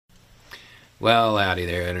Well, howdy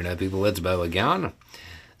there, Internet people. It's Bo again.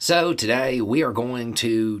 So today we are going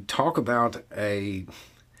to talk about a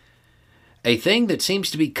thing that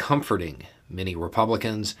seems to be comforting many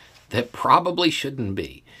Republicans that probably shouldn't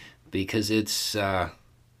be, because it's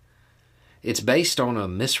based on a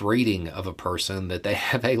misreading of a person that they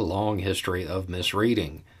have a long history of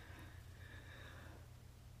misreading.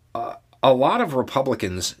 A lot of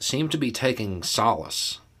Republicans seem to be taking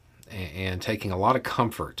solace and taking a lot of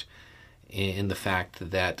comfort in the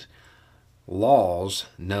fact that laws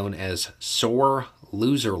known as sore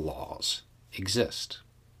loser laws exist.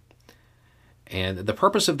 And the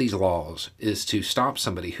purpose of these laws is to stop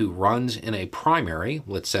somebody who runs in a primary,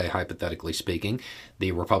 let's say hypothetically speaking,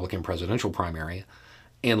 the Republican presidential primary,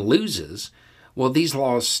 and loses. Well, these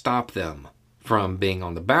laws stop them from being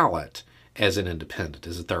on the ballot as an independent,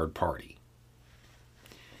 as a third party.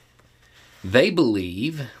 They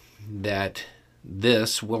believe that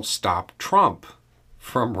this will stop Trump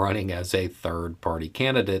from running as a third-party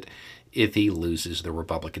candidate if he loses the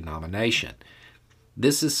Republican nomination.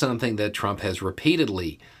 This is something that Trump has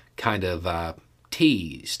repeatedly kind of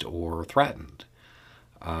teased or threatened.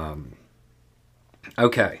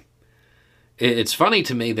 Okay. It's funny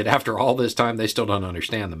to me that after all this time, they still don't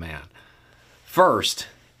understand the man. First,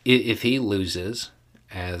 if he loses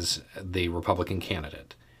as the Republican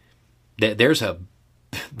candidate, there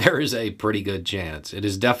is a pretty good chance, it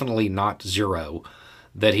is definitely not zero,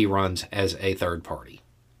 that he runs as a third party.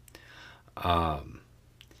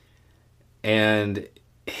 And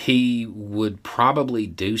he would probably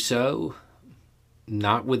do so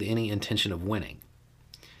not with any intention of winning.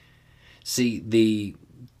 See, the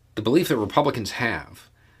belief that Republicans have,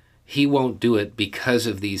 he won't do it because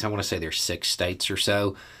of these, I want to say there's 6 states or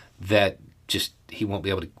so, that just he won't be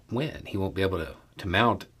able to win. He won't be able to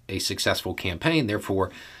mount a successful campaign.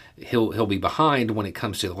 Therefore, he'll be behind when it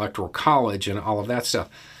comes to the Electoral College and all of that stuff.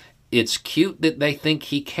 It's cute that they think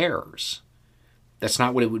he cares. That's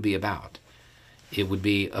not what it would be about. It would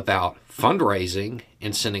be about fundraising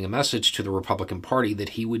and sending a message to the Republican Party that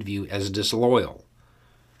he would view as disloyal.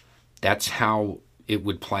 That's how it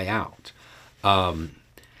would play out.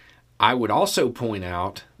 I would also point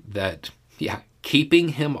out that, keeping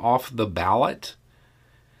him off the ballot,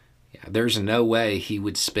 there's no way he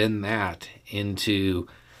would spin that into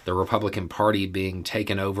the Republican Party being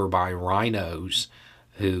taken over by rhinos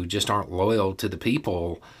who just aren't loyal to the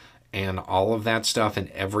people and all of that stuff, and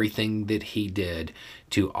everything that he did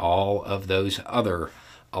to all of those other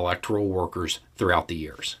electoral workers throughout the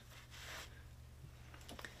years.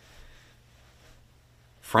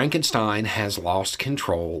 Frankenstein has lost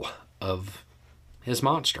control of his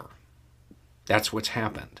monster. That's what's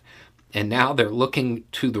happened. And now they're looking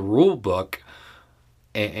to the rule book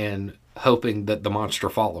and hoping that the monster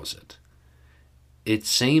follows it. It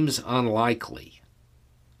seems unlikely.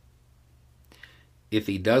 If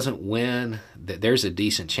he doesn't win, there's a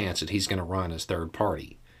decent chance that he's going to run as third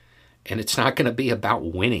party. And it's not going to be about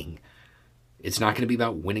winning. It's not going to be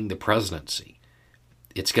about winning the presidency.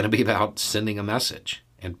 It's going to be about sending a message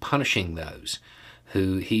and punishing those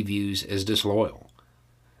who he views as disloyal,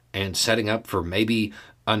 and setting up for maybe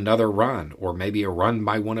another run, or maybe a run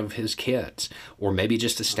by one of his kids, or maybe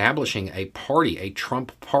just establishing a party, a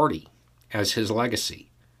Trump party, as his legacy.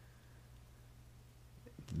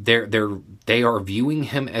 They are viewing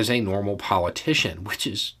him as a normal politician, which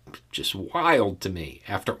is just wild to me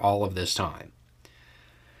after all of this time.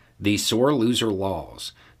 These sore loser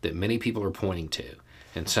laws that many people are pointing to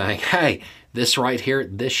and saying, hey, this right here,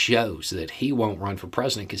 this shows that he won't run for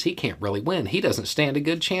president because he can't really win. He doesn't stand a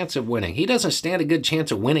good chance of winning. He doesn't stand a good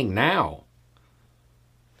chance of winning now.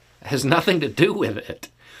 It has nothing to do with it.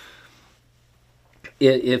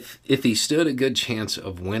 If he stood a good chance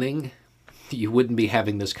of winning, you wouldn't be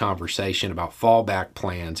having this conversation about fallback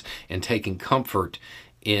plans and taking comfort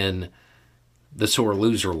in the sore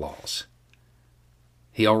loser laws.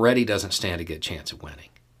 He already doesn't stand a good chance of winning.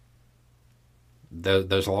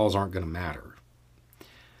 Those laws aren't going to matter.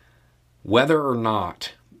 Whether or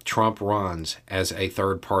not Trump runs as a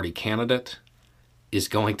third-party candidate is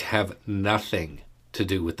going to have nothing to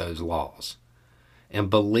do with those laws. And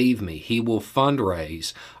believe me, he will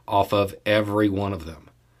fundraise off of every one of them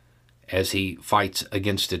as he fights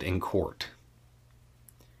against it in court.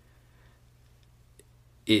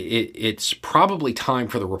 It's probably time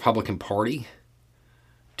for the Republican Party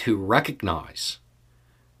to recognize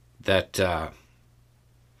that,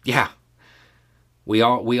 we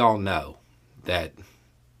all know that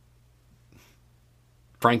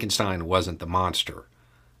Frankenstein wasn't the monster.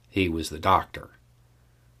 He was the doctor.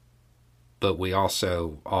 But we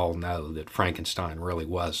also all know that Frankenstein really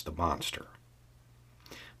was the monster.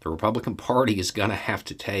 The Republican Party is going to have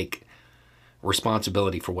to take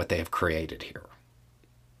responsibility for what they have created here.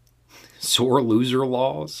 Sore loser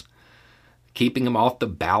laws, keeping them off the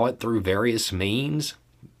ballot through various means,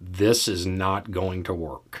 this is not going to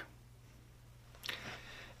work.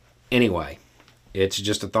 Anyway, it's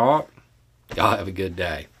just a thought. Y'all have a good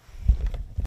day.